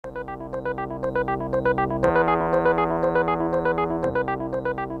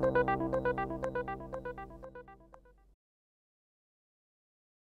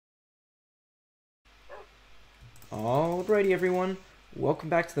Alrighty everyone, welcome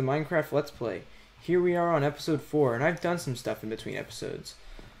back to the Minecraft Let's Play. Here we are on episode 4, and I've done some stuff in between episodes.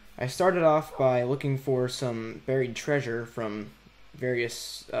 I started off by looking for some buried treasure from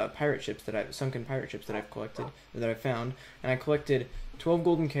various sunken pirate ships that I've collected, that I've found, and I collected 12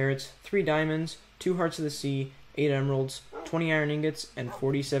 golden carrots, 3 diamonds, 2 hearts of the sea, 8 emeralds, 20 iron ingots, and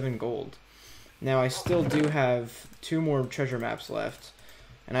 47 gold. Now I still do have 2 more treasure maps left,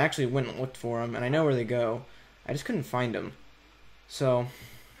 and I actually went and looked for them, and I know where they go. I just couldn't find them. So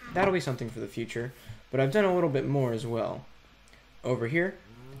that'll be something for the future, but I've done a little bit more as well. Over here,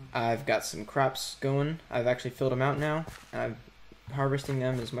 I've got some crops going. I've actually filled them out now, and I'm harvesting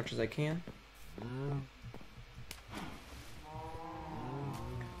them as much as I can.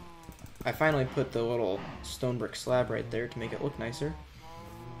 I finally put the little stone brick slab right there to make it look nicer.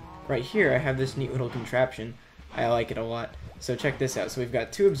 Right here, I have this neat little contraption. I like it a lot. So check this out. So we've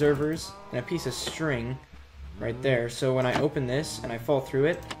got 2 observers and a piece of string right there. So when I open this and I fall through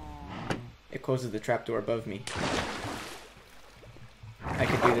it, it closes the trapdoor above me. I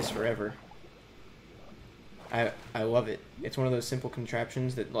could do this forever. I love it. It's one of those simple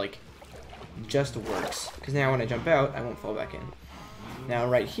contraptions that, like, just works. Because now when I jump out, I won't fall back in. Now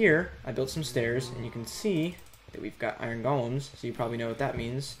right here, I built some stairs, and you can see that we've got iron golems, so you probably know what that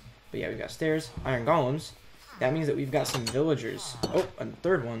means. But yeah, we've got stairs, iron golems. That means that we've got some villagers. Oh, a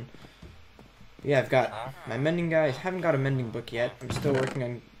third one. Yeah, I've got my mending guy. I haven't got a mending book yet. I'm still working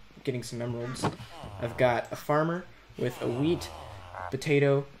on getting some emeralds. I've got a farmer with a wheat,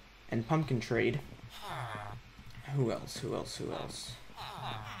 potato, and pumpkin trade. Who else?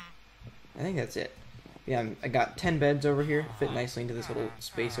 I think that's it. Yeah, I got 10 beds over here. Fit nicely into this little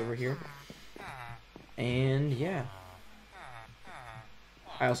space over here. And yeah.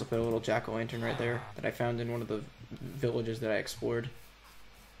 I also put a little jack-o'-lantern right there that I found in one of the villages that I explored.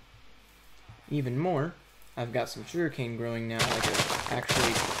 Even more, I've got some sugarcane growing now, like it's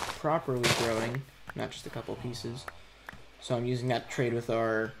actually properly growing, not just a couple pieces. So I'm using that to trade with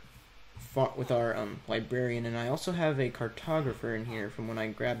our librarian, and I also have a cartographer in here from when I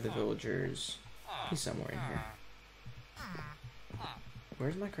grabbed the villagers. He's somewhere in here.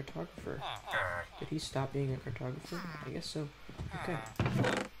 Where's my cartographer? Did he stop being a cartographer? I guess so. Okay.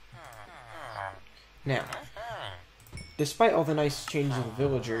 Now, despite all the nice changes of the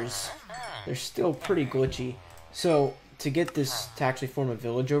villagers, they're still pretty glitchy. So, to get this to actually form a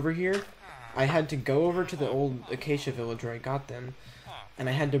village over here, I had to go over to the old acacia village where I got them, and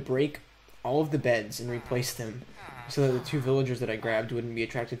I had to break all of the beds and replace them so that the 2 villagers that I grabbed wouldn't be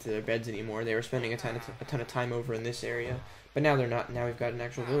attracted to their beds anymore. They were spending a ton of time over in this area, but now they're not. Now we've got an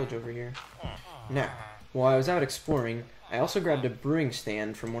actual village over here. Now, while I was out exploring, I also grabbed a brewing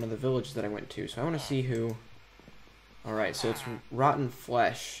stand from one of the villages that I went to, so I want to see who... Alright, so it's rotten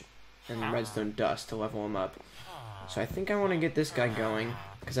flesh and redstone dust to level him up. So I think I want to get this guy going,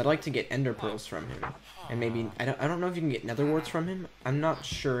 because I'd like to get ender pearls from him. And maybe, I don't know if you can get nether warts from him. I'm not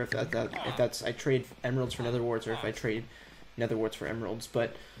sure if that's I trade emeralds for nether warts or if I trade nether warts for emeralds,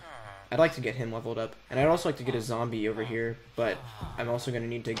 but I'd like to get him leveled up. And I'd also like to get a zombie over here, but I'm also going to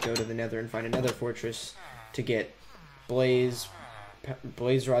need to go to the nether and find a nether fortress to get blaze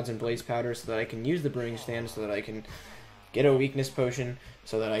rods and blaze powder so that I can use the brewing stand, so that I can get a weakness potion,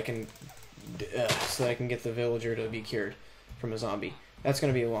 so that I can get the villager to be cured from a zombie. That's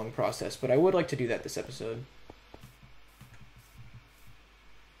going to be a long process, but I would like to do that this episode.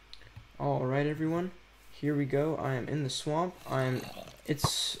 Alright everyone, here we go. I am in the swamp.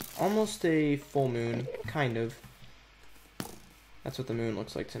 It's almost a full moon, kind of. That's what the moon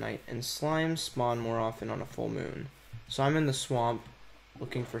looks like tonight. And slimes spawn more often on a full moon. So I'm in the swamp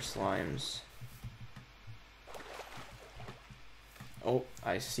looking for slimes. Oh,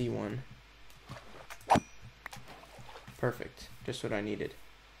 I see one. Perfect. Just what I needed.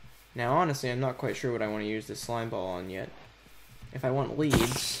 Now, honestly, I'm not quite sure what I want to use this slime ball on yet. If I want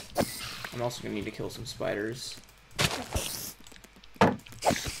leads, I'm also going to need to kill some spiders.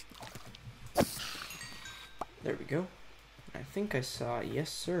 There we go. I think I saw... Yes,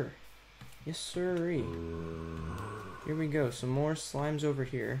 sir. Yes, sirree. Here we go. Some more slimes over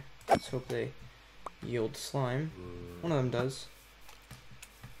here. Let's hope they yield slime. One of them does.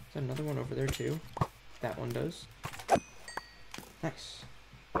 Is that another one over there, too? That one does. Nice.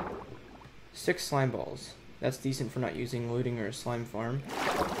 6 slime balls. That's decent for not using looting or a slime farm.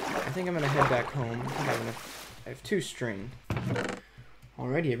 I think I'm gonna head back home. I have 2 string.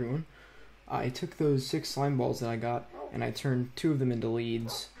 Alrighty, everyone. I took those 6 slime balls that I got, and I turned 2 of them into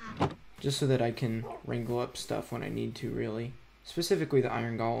leads, just so that I can wrangle up stuff when I need to, really. Specifically the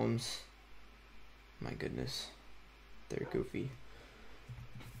iron golems. My goodness. They're goofy.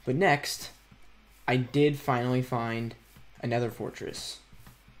 But next, I did finally find a nether fortress.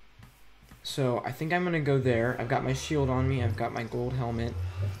 So I think I'm going to go there. I've got my shield on me. I've got my gold helmet.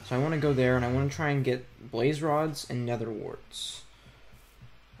 So I want to go there, and I want to try and get blaze rods and nether warts.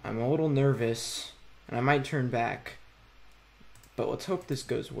 I'm a little nervous, and I might turn back. But let's hope this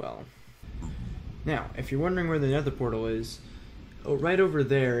goes well. Now, if you're wondering where the nether portal is, right over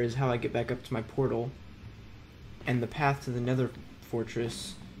there is how I get back up to my portal. And the path to the nether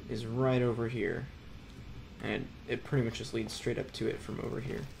fortress is right over here. And it pretty much just leads straight up to it from over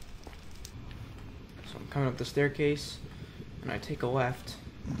here. So I'm coming up the staircase, and I take a left,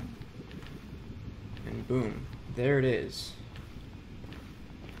 and boom, there it is.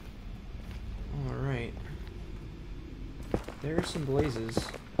 Alright. There are some blazes.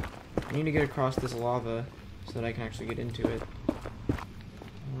 I need to get across this lava so that I can actually get into it.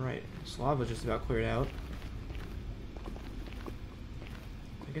 Alright, this lava's just about cleared out.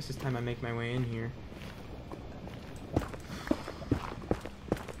 I guess it's time I make my way in here.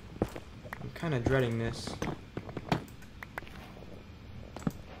 Kind of dreading this.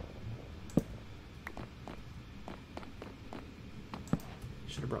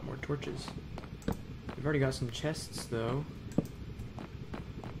 Should have brought more torches. We've already got some chests though.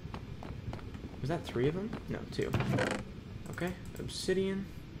 Was that 3 of them? No, 2. Okay, obsidian.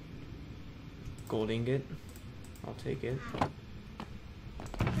 Gold ingot. I'll take it.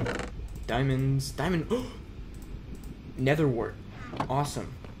 Diamonds. Diamond. Nether wart.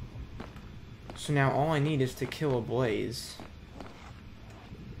 Awesome. So now all I need is to kill a blaze.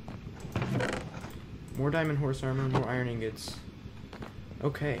 More diamond horse armor, more iron ingots.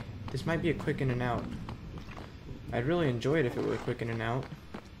 Okay, this might be a quick in and out. I'd really enjoy it if it were a quick in and out.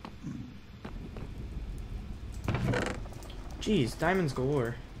 Jeez, diamonds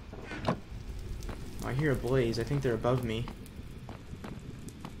galore. Oh, I hear a blaze. I think they're above me.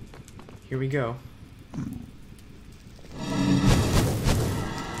 Here we go.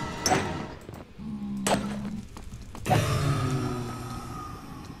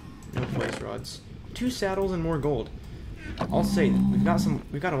 No blaze rods. 2 saddles and more gold. I'll say we've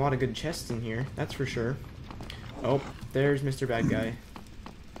got a lot of good chests in here. That's for sure. Oh, there's Mr. Bad Guy.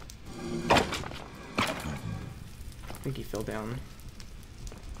 I think he fell down.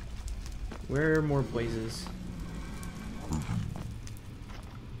 Where are more blazes?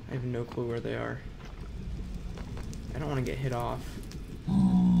 I have no clue where they are. I don't want to get hit off.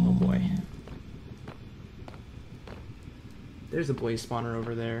 Oh boy. There's a blaze spawner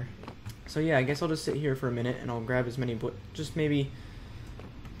over there. So yeah, I guess I'll just sit here for a minute and I'll grab as many, just maybe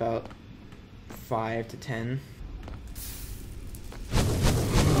about 5 to 10.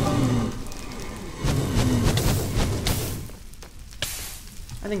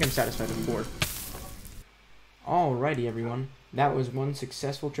 I think I'm satisfied with 4. Alrighty everyone, that was one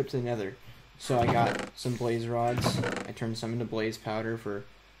successful trip to the nether. So I got some blaze rods, I turned some into blaze powder for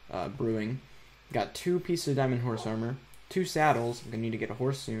brewing. Got 2 pieces of diamond horse armor, 2 saddles, I'm going to need to get a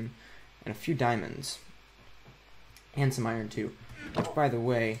horse soon, and a few diamonds. And some iron too. Which, by the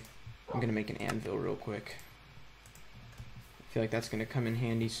way, I'm going to make an anvil real quick. I feel like that's going to come in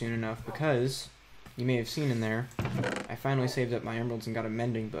handy soon enough because, you may have seen in there, I finally saved up my emeralds and got a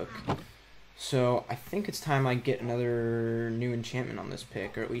mending book. So I think it's time I get another new enchantment on this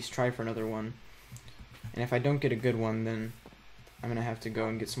pick, or at least try for another one. And if I don't get a good one, then I'm going to have to go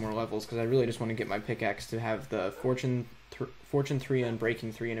and get some more levels, because I really just want to get my pickaxe to have the Fortune 3,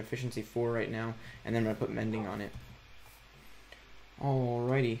 Unbreaking 3, and Efficiency 4 right now, and then I'm going to put Mending on it.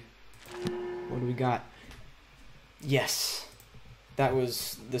 Alrighty. What do we got? Yes! That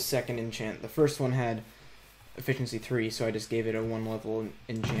was the second enchant. The first one had Efficiency 3, so I just gave it a 1 level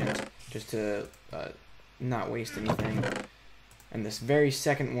enchant, just to not waste anything. And this very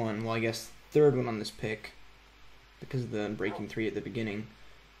second one, well I guess third one on this pick, because of the Unbreaking 3 at the beginning,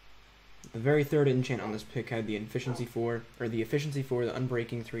 the very third enchant on this pick had the Efficiency 4, or the Efficiency 4, the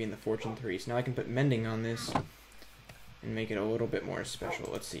Unbreaking 3, and the Fortune 3. So now I can put Mending on this and make it a little bit more special.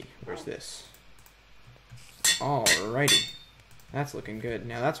 Let's see, where's this? Alrighty. That's looking good.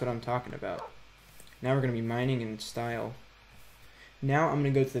 Now that's what I'm talking about. Now we're going to be mining in style. Now I'm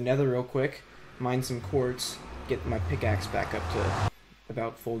going to go to the nether real quick, mine some quartz, get my pickaxe back up to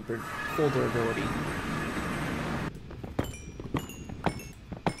about full durability.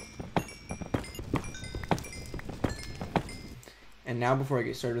 And now before I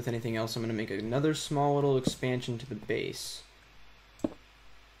get started with anything else, I'm going to make another small little expansion to the base.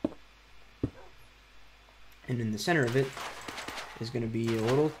 And in the center of it is going to be a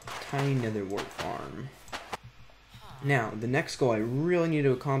little tiny nether wart farm. Now, the next goal I really need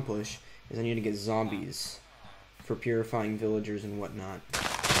to accomplish is I need to get zombies for purifying villagers and whatnot,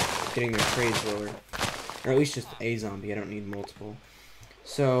 getting their trades lower. Or at least just a zombie. I don't need multiple.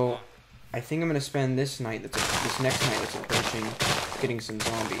 So, I think I'm going to spend this next night that's approaching getting some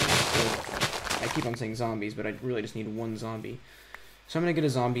zombies. I keep on saying zombies, but I really just need one zombie. So I'm going to get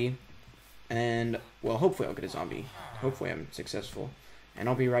a zombie, and, well, hopefully I'll get a zombie. Hopefully I'm successful. And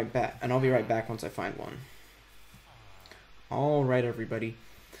I'll be right back once I find one. Alright, everybody.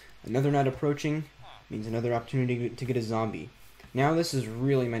 Another night approaching means another opportunity to get a zombie. Now this is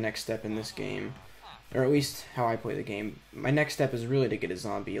really my next step in this game. Or at least how I play the game. My next step is really to get a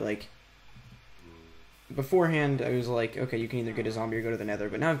zombie. Like, beforehand, I was like, okay, you can either get a zombie or go to the nether.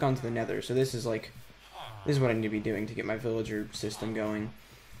 But now I've gone to the nether, so this is what I need to be doing to get my villager system going.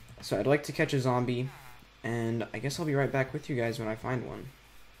 So I'd like to catch a zombie, and I guess I'll be right back with you guys when I find one.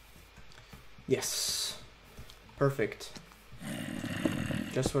 Yes. Perfect.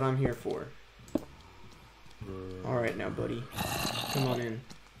 Just what I'm here for. Alright now, buddy. Come on in.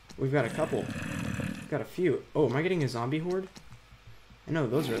 We've got a couple. We've got a few. Oh, am I getting a zombie horde? I know,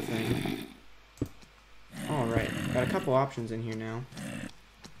 those are a thing. Alright, got a couple options in here now.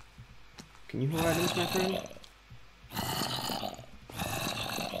 Can you hold items, my friend?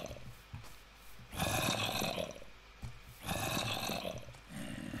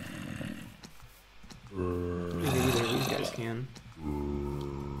 Maybe either of these guys can.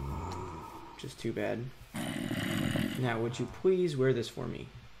 Which is too bad. Now, would you please wear this for me?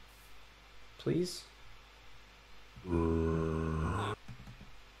 Please?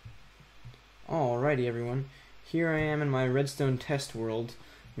 Alrighty, everyone. Here I am in my redstone test world.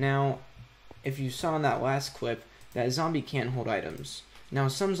 Now, if you saw in that last clip, that zombie can't hold items. Now,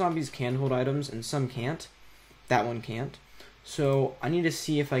 some zombies can hold items, and some can't. That one can't. So, I need to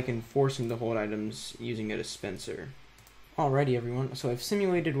see if I can force him to hold items using a dispenser. Alrighty, everyone. So, I've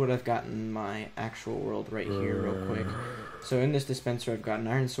simulated what I've got in my actual world right here real quick. So, in this dispenser, I've got an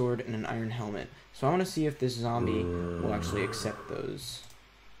iron sword and an iron helmet. So, I want to see if this zombie will actually accept those.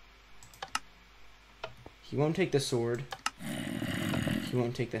 He won't take the sword. He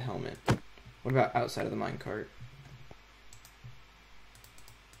won't take the helmet. What about outside of the minecart?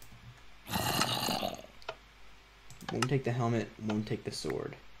 Won't take the helmet, won't take the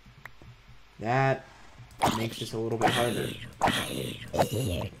sword. That makes this a little bit harder.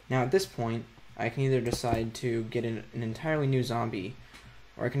 Now at this point, I can either decide to get an entirely new zombie,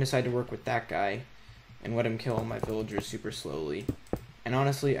 or I can decide to work with that guy and let him kill all my villagers super slowly. And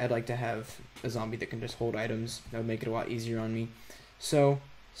honestly, I'd like to have a zombie that can just hold items. That would make it a lot easier on me. So,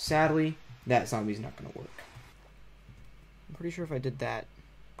 sadly, that zombie's not going to work. I'm pretty sure if I did that...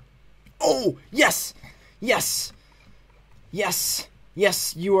 Oh! Yes! Yes! Yes!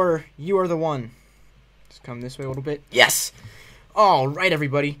 Yes, you are the one. Just come this way a little bit. Yes! Alright,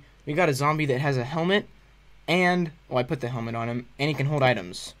 everybody. We got a zombie that has a helmet, and... Well, I put the helmet on him, and he can hold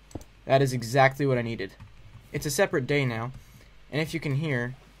items. That is exactly what I needed. It's a separate day now, and if you can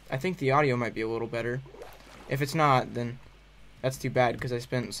hear, I think the audio might be a little better. If it's not, then that's too bad, because I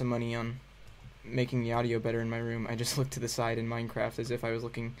spent some money on making the audio better in my room. I just looked to the side in Minecraft as if I was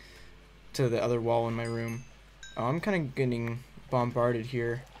looking to the other wall in my room. Oh, I'm kind of getting bombarded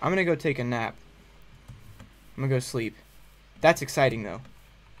here. I'm gonna go take a nap. I'm gonna go sleep. That's exciting though.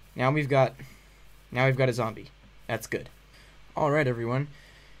 Now we've got a zombie. That's good. Alright, everyone.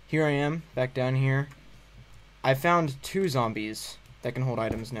 Here I am, back down here. I found 2 zombies that can hold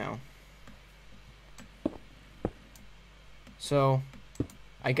items now. So,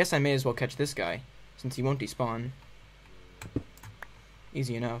 I guess I may as well catch this guy, since he won't despawn.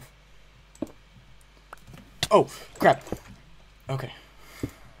 Easy enough. Oh, crap. Okay.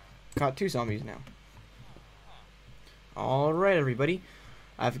 Caught 2 zombies now. Alright, everybody.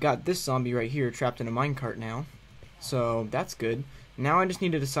 I've got this zombie right here trapped in a minecart now. So, that's good. Now I just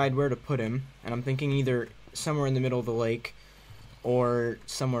need to decide where to put him. And I'm thinking either somewhere in the middle of the lake or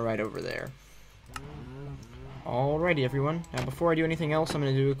somewhere right over there. Alrighty, everyone. Now, before I do anything else, I'm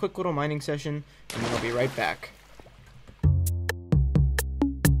going to do a quick little mining session, and then I'll be right back.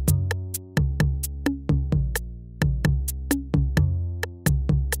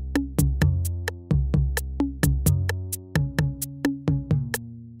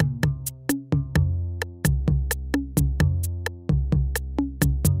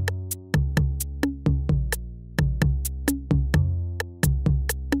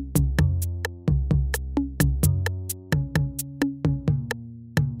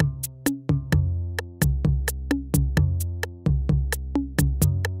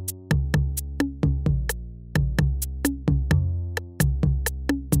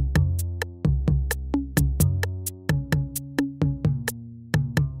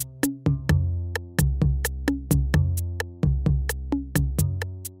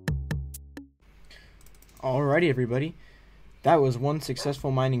 Alrighty, everybody. That was one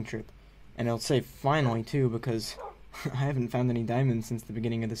successful mining trip. And I'll say finally, too, because I haven't found any diamonds since the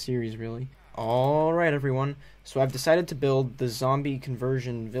beginning of the series, really. Alright, everyone. So I've decided to build the zombie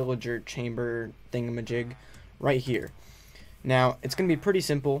conversion villager chamber thingamajig right here. Now, it's going to be pretty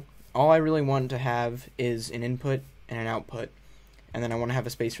simple. All I really want to have is an input and an output. And then I want to have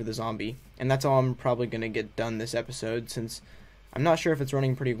a space for the zombie. And that's all I'm probably going to get done this episode, since I'm not sure if it's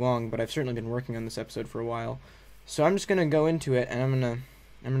running pretty long, but I've certainly been working on this episode for a while. So I'm just going to go into it, and I'm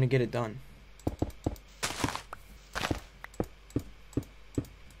going to get it done.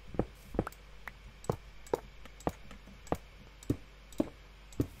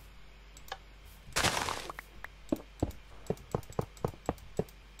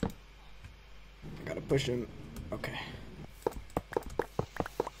 I gotta push him. Okay.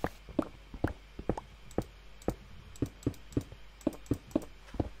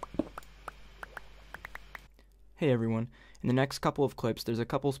 Hey everyone, in the next couple of clips there's a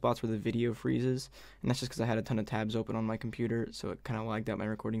couple spots where the video freezes, and that's just because I had a ton of tabs open on my computer, so it kind of lagged out my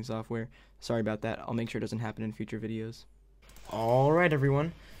recording software. Sorry about that, I'll make sure it doesn't happen in future videos. Alright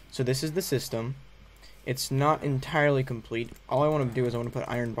everyone, so this is the system. It's not entirely complete. All I want to do is I want to put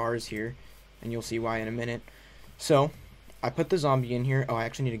iron bars here, and you'll see why in a minute. So, I put the zombie in here. Oh, I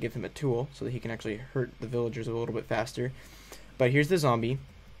actually need to give him a tool so that he can actually hurt the villagers a little bit faster. But here's the zombie.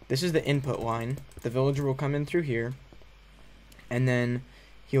 This is the input line. The villager will come in through here, and then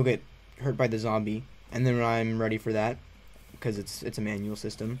he'll get hurt by the zombie. And then when I'm ready for that, because it's a manual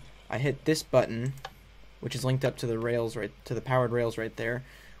system, I hit this button, which is linked up to the rails to the powered rails right there,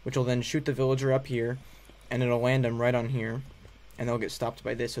 which will then shoot the villager up here, and it'll land them right on here, and they'll get stopped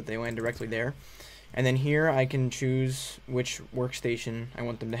by this so they land directly there. And then here I can choose which workstation I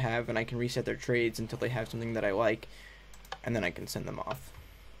want them to have, and I can reset their trades until they have something that I like, and then I can send them off.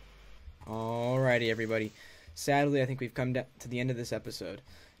 Alrighty, everybody. Sadly, I think we've come to the end of this episode.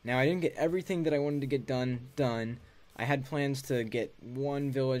 Now, I didn't get everything that I wanted to get done. I had plans to get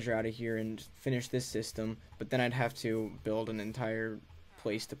one villager out of here and finish this system, but then I'd have to build an entire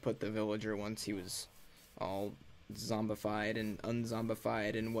place to put the villager once he was all zombified and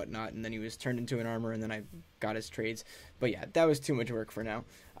unzombified and whatnot, and then he was turned into an armor, and then I got his trades. But yeah, that was too much work for now.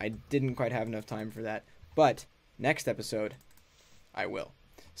 I didn't quite have enough time for that. But next episode, I will.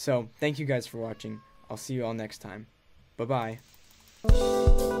 So, thank you guys for watching. I'll see you all next time. Bye-bye.